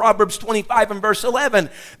says in Proverbs 25 and verse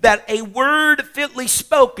 11 that a word fitly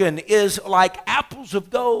spoken is like apples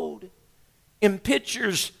of gold in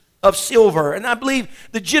pitchers of silver. And I believe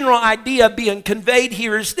the general idea being conveyed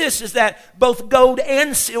here is this, is that both gold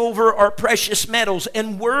and silver are precious metals,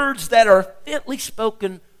 and words that are fitly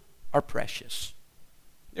spoken are precious.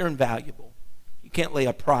 They're invaluable. You can't lay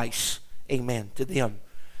a price, amen, to them.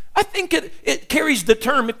 I think it carries the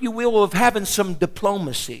term, if you will, of having some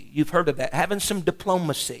diplomacy. You've heard of that, having some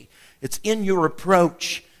diplomacy. It's in your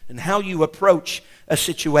approach and how you approach a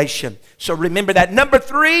situation. So remember that. Number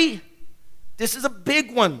 3, this is a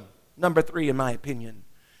big one. Number 3, in my opinion.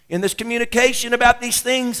 In this communication about these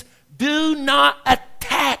things, do not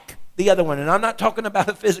attack the other one. And I'm not talking about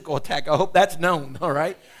a physical attack. I hope that's known, all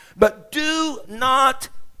right? But do not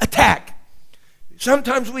attack.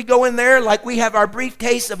 Sometimes we go in there like we have our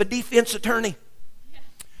briefcase of a defense attorney.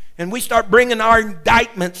 And we start bringing our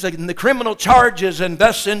indictments and the criminal charges and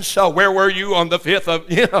thus and so. Where were you on the 5th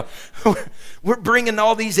of, We're bringing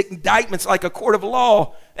all these indictments like a court of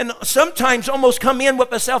law. And sometimes almost come in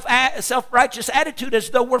with a self-righteous attitude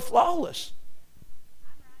as though we're flawless.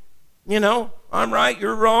 I'm right,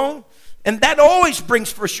 you're wrong. And that always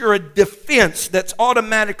brings for sure a defense that's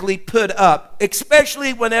automatically put up,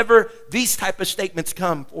 especially whenever these type of statements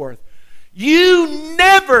come forth. You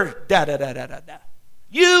never da-da-da-da-da-da.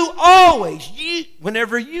 You always,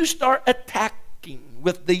 whenever you start attacking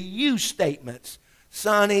with the you statements,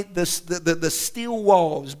 Sonny, the steel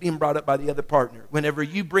wall is being brought up by the other partner. Whenever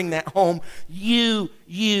you bring that home, you.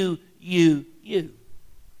 They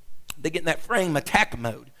get in that frame attack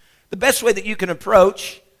mode. The best way that you can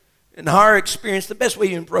approach, in our experience, the best way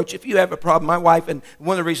you can approach, if you have a problem, my wife, and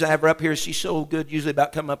one of the reasons I have her up here is she's so good usually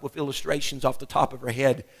about coming up with illustrations off the top of her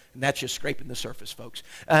head, and that's just scraping the surface, folks.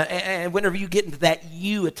 And whenever you get into that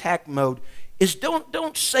you attack mode, is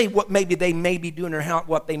don't say what maybe they may be doing or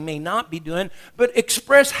what they may not be doing, but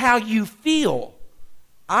express how you feel.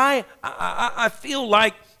 I feel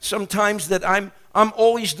like sometimes that I'm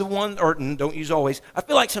always the one, or don't use always. I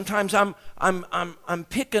feel like sometimes I'm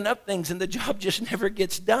picking up things and the job just never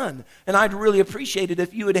gets done. And I'd really appreciate it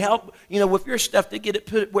if you would help, with your stuff to get it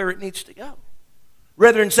put where it needs to go.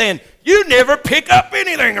 Rather than saying, you never pick up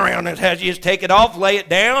anything around this house. You just take it off, lay it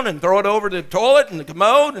down, and throw it over to the toilet and the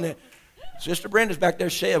commode. And Sister Brenda's back there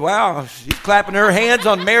saying, wow, she's clapping her hands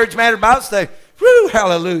on Marriage Matter Bible Study. Whew,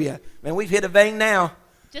 hallelujah. Man, we've hit a vein now.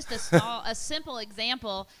 Just a simple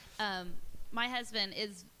example. My husband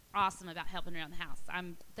is awesome about helping around the house.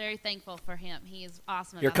 I'm very thankful for him. He is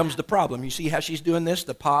awesome about Here comes the problem. You see how she's doing this,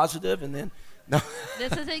 the positive, and then No.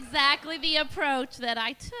 This is exactly the approach that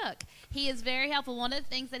I took. He is very helpful. One of the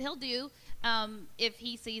things that he'll do, if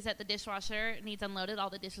he sees that the dishwasher needs unloaded, all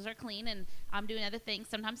the dishes are clean, and I'm doing other things,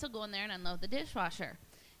 sometimes he'll go in there and unload the dishwasher.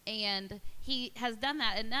 And he has done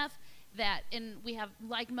that enough that, and we have,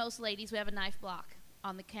 like most ladies, we have a knife block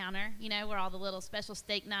on the counter, you know, where all the little special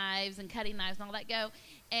steak knives and cutting knives and all that go.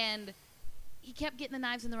 And he kept getting the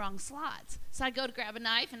knives in the wrong slots. So I'd go to grab a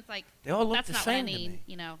knife, and it's like, they all look that's the not same what I need, to me.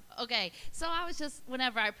 you know. Okay, so I was just,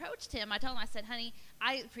 whenever I approached him, I told him, I said, honey,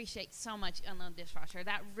 I appreciate so much you unload dishwasher.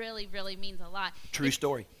 That really, really means a lot. True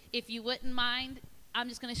story. If you wouldn't mind, I'm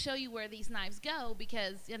just going to show you where these knives go,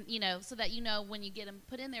 because, you know, so that you know when you get them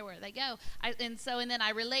put in there where they go. And then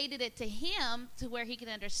I related it to him to where he could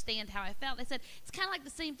understand how I felt. I said, it's kind of like the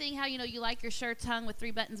same thing how, you know, you like your shirts hung with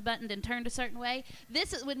 3 buttons buttoned and turned a certain way.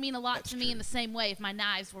 Would mean a lot That's to me true. in the same way if my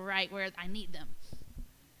knives were right where I need them.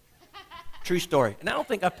 True story. And I don't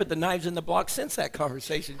think I've put the knives in the block since that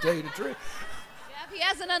conversation, to tell you the truth. Yeah, he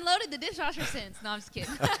hasn't unloaded the dishwasher since. No, I'm just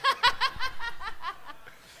kidding.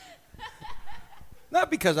 Not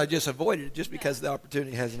because I just avoided it, just because the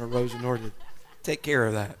opportunity hasn't arisen in order to take care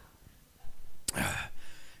of that.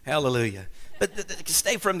 Hallelujah. But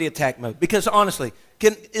stay from the attack mode. Because honestly,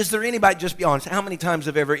 is there anybody, just be honest, how many times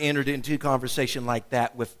have ever entered into a conversation like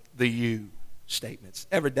that with the you statements?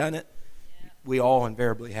 Ever done it? Yeah. We all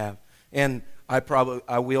invariably have. And I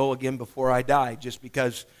will again before I die, just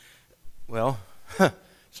because, well,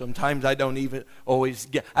 sometimes I don't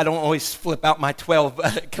always flip out my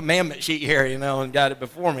 12 commandment sheet here, you know, and got it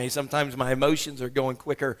before me. Sometimes my emotions are going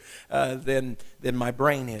quicker than my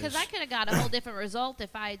brain is. Because I could have got a whole different result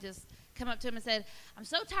if I had just come up to him and said, I'm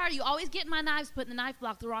so tired of you always getting my knives put in the knife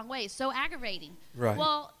block the wrong way. It's so aggravating. Right.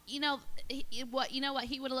 Well, you know what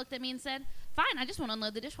he would have looked at me and said, fine, I just won't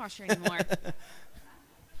unload the dishwasher anymore.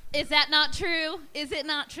 Is that not true? Is it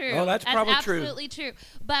not true? Well, that's probably true. Absolutely true.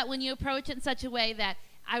 But when you approach it in such a way that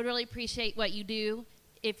I really appreciate what you do,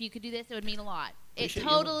 if you could do this, it would mean a lot. It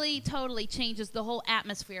totally changes the whole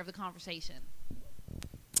atmosphere of the conversation.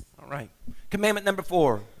 All right. Commandment number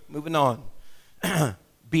 4. Moving on.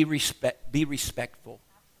 Be respectful. Absolutely.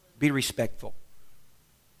 Be respectful.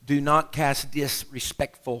 Do not cast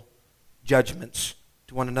disrespectful judgments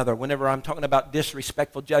to one another. Whenever I'm talking about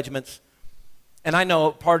disrespectful judgments, and I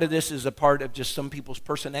know part of this is a part of just some people's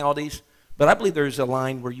personalities, but I believe there's a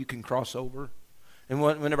line where you can cross over. And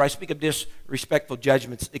whenever I speak of disrespectful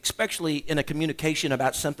judgments, especially in a communication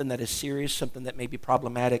about something that is serious, something that may be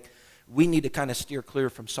problematic, we need to kind of steer clear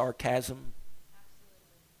from sarcasm.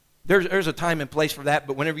 There's a time and place for that,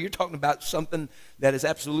 but whenever you're talking about something that is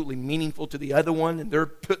absolutely meaningful to the other one, and they're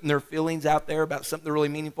putting their feelings out there about something really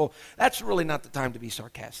meaningful, that's really not the time to be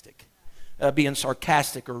sarcastic. Being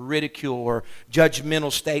sarcastic or ridicule or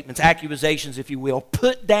judgmental statements, accusations, if you will,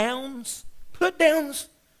 put downs,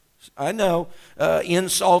 I know,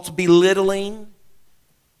 insults, belittling,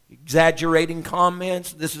 exaggerating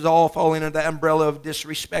comments. This is all falling under the umbrella of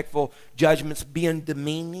disrespectful judgments, being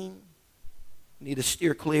demeaning. You need to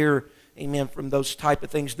steer clear, amen, from those type of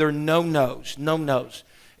things. They're no-nos.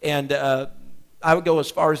 And I would go as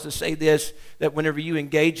far as to say this, that whenever you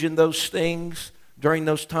engage in those things during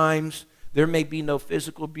those times, there may be no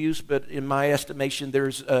physical abuse, but in my estimation,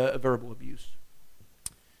 there's verbal abuse.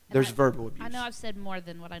 Verbal abuse. I know I've said more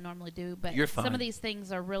than what I normally do, but You're fine. Some of these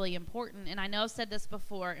things are really important. And I know I've said this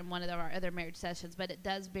before in one of our other marriage sessions, but it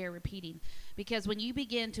does bear repeating. Because when you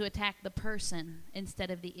begin to attack the person instead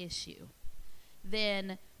of the issue,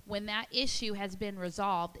 then when that issue has been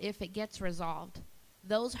resolved, if it gets resolved,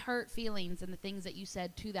 those hurt feelings and the things that you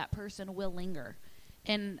said to that person will linger.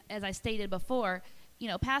 And as I stated before, you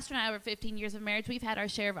know, Pastor and I, over 15 years of marriage, we've had our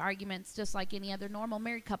share of arguments just like any other normal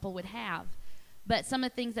married couple would have. But some of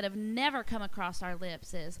the things that have never come across our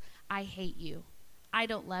lips is, I hate you. I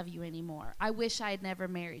don't love you anymore. I wish I had never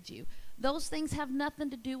married you. Those things have nothing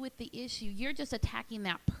to do with the issue. You're just attacking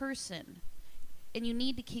that person. And you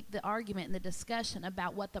need to keep the argument and the discussion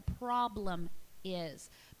about what the problem is,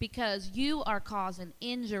 because you are causing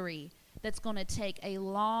injury that's going to take a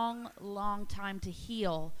long, long time to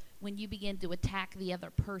heal when you begin to attack the other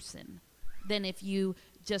person than if you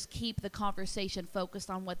just keep the conversation focused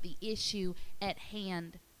on what the issue at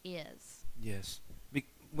hand is. Yes.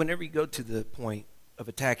 Whenever you go to the point of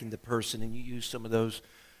attacking the person and you use some of those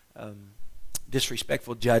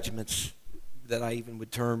disrespectful judgments that I even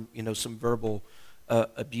would term, you know, some verbal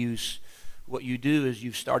abuse, what you do is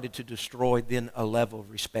you've started to destroy then a level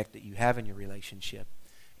of respect that you have in your relationship.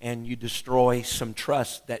 And you destroy some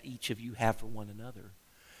trust that each of you have for one another.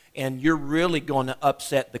 And you're really going to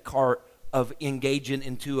upset the cart of engaging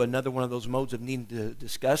into another one of those modes of needing to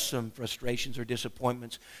discuss some frustrations or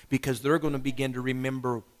disappointments, because they're going to begin to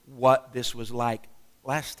remember what this was like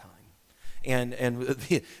last time. And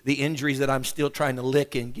the injuries that I'm still trying to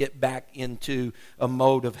lick and get back into a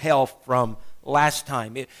mode of health from last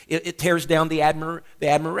time. It tears down the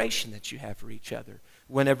admiration that you have for each other.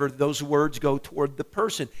 Whenever those words go toward the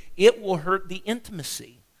person, it will hurt the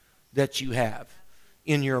intimacy that you have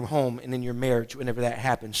in your home and in your marriage whenever that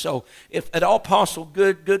happens. So if at all possible,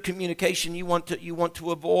 good communication, you want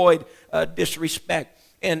to avoid disrespect.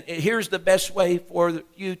 And here's the best way for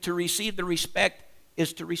you to receive the respect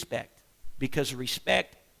is to respect. Because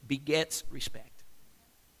respect begets respect.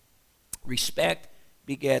 Respect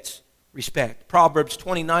begets respect. Proverbs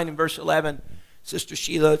 29 and verse 11, Sister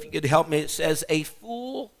Sheila, if you could help me, it says, a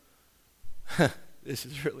fool, this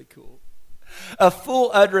is really cool, a fool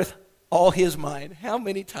uttereth all his mind. How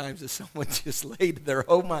many times has someone just laid their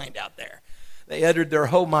whole mind out there? They uttered their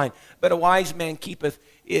whole mind. But a wise man keepeth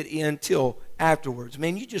it in till afterwards.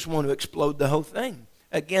 Man, you just want to explode the whole thing.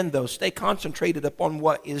 Again, though, stay concentrated upon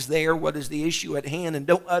what is there, what is the issue at hand, and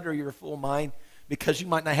don't utter your full mind, because you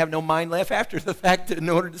might not have no mind left after the fact in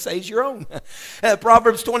order to say it's your own.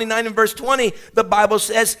 Proverbs 29 and verse 20, the Bible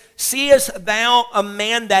says, seest thou a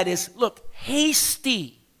man that is, look,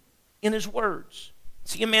 hasty in his words.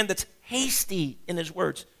 See a man that's hasty in his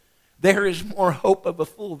words. There is more hope of a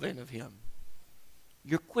fool than of him.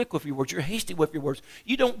 You're quick with your words. You're hasty with your words.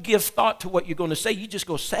 You don't give thought to what you're going to say. You just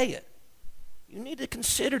go say it. You need to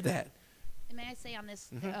consider that. And may I say on this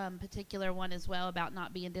particular one as well about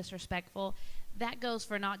not being disrespectful, that goes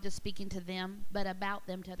for not just speaking to them, but about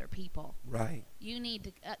them to other people. Right. You need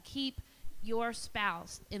to keep your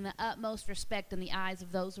spouse in the utmost respect in the eyes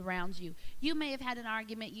of those around you. You may have had an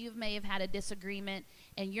argument, you may have had a disagreement,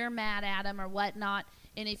 and you're mad at them or whatnot,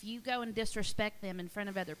 and if you go and disrespect them in front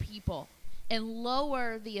of other people and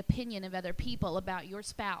lower the opinion of other people about your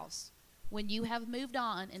spouse, when you have moved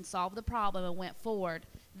on and solved the problem and went forward,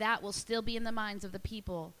 that will still be in the minds of the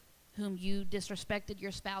people whom you disrespected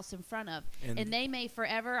your spouse in front of. And they may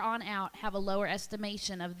forever on out have a lower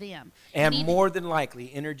estimation of them. And more than likely,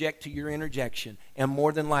 interject to your interjection, and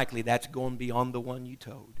more than likely that's going beyond the one you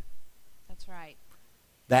told. That's right.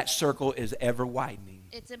 That circle is ever widening.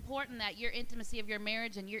 It's important that your intimacy of your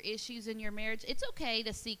marriage and your issues in your marriage, it's okay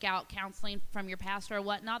to seek out counseling from your pastor or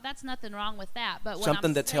whatnot. That's nothing wrong with that. But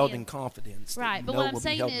something that's held in confidence. Right. But what I'm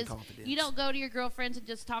saying is you don't go to your girlfriends and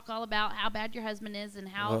just talk all about how bad your husband is and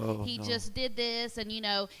how he just did this, and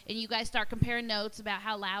and you guys start comparing notes about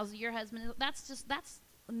how lousy your husband is. That's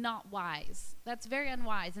not wise. That's very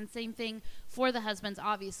unwise. And same thing for the husbands,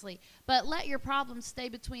 obviously. But let your problems stay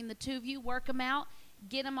between the two of you. Work them out.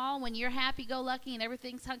 Get them all when you're happy-go-lucky and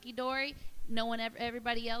everything's hunky-dory. No one,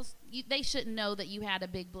 everybody else, they shouldn't know that you had a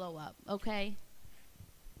big blow-up, okay?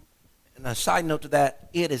 And a side note to that,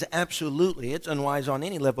 it's unwise on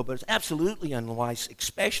any level, but it's absolutely unwise,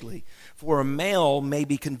 especially for a male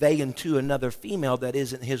maybe conveying to another female that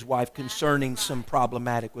isn't his wife concerning some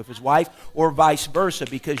problematic with his wife, or vice versa,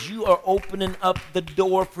 because you are opening up the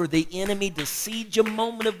door for the enemy to siege a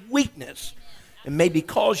moment of weakness and maybe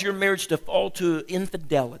cause your marriage to fall to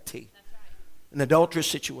infidelity, an adulterous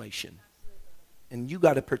situation. And you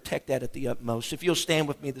got to protect that at the utmost. If you'll stand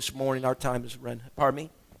with me this morning, our time is run. Pardon me?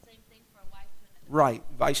 Same thing for a wife to another. Right,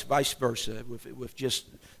 vice versa, with just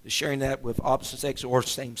sharing that with opposite sex or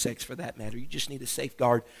same sex for that matter. You just need to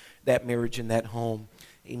safeguard that marriage and that home.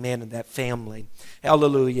 Amen, and that family.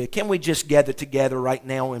 Hallelujah. Can we just gather together right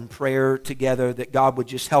now in prayer together that God would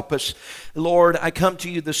just help us? Lord, I come to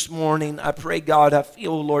you this morning. I pray, God, I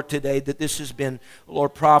feel, Lord, today that this has been,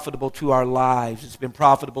 Lord, profitable to our lives. It's been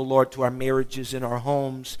profitable, Lord, to our marriages and our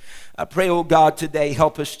homes. I pray, oh God, today,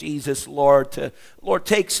 help us, Jesus, Lord, to, Lord,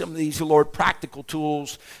 take some of these, Lord, practical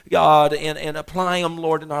tools, God, and apply them,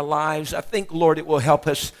 Lord, in our lives. I think, Lord, it will help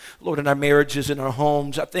us, Lord, in our marriages and our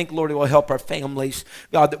homes. I think, Lord, it will help our families,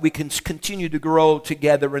 God, that we can continue to grow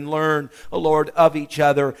together and learn, oh Lord, of each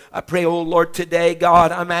other. I pray, oh Lord, today,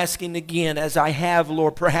 God, I'm asking again, as I have,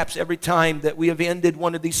 Lord, perhaps every time that we have ended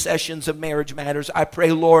one of these sessions of Marriage Matters, I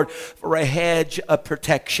pray, Lord, for a hedge of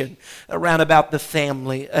protection around about the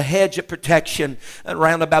family, a hedge of protection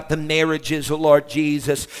around about the marriages, oh Lord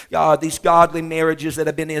Jesus. God, these godly marriages that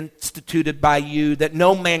have been instituted by you, that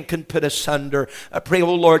no man can put asunder. I pray,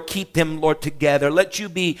 oh Lord, keep them, Lord, together. Let you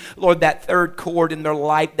be, Lord, that third cord in their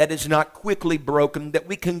life that is not quickly broken, that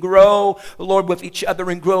we can grow, Lord, with each other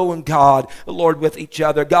and grow in God, Lord, with each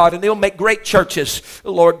other, God. And they'll make great churches,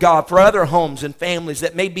 Lord God, for other homes and families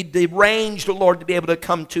that may be deranged, Lord, to be able to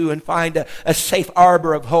come to and find a safe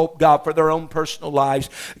arbor of hope, God, for their own personal lives.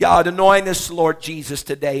 God, anoint us, Lord Jesus,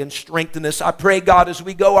 today and strengthen us. I pray, God, as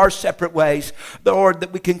we go our separate ways, Lord,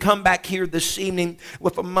 that we can come back here this evening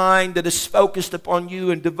with a mind that is focused upon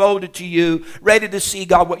you and devoted to you, ready to see,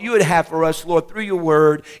 God, what you would have for us, Lord, through your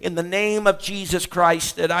word. In the name of Jesus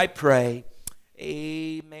Christ that I pray.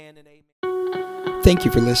 Amen and amen. Thank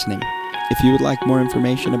you for listening. If you would like more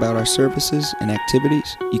information about our services and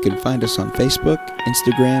activities, you can find us on Facebook,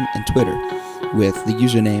 Instagram, and Twitter with the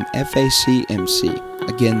username FACMC.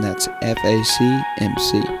 Again, that's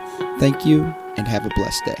FACMC. Thank you, and have a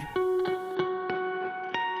blessed day.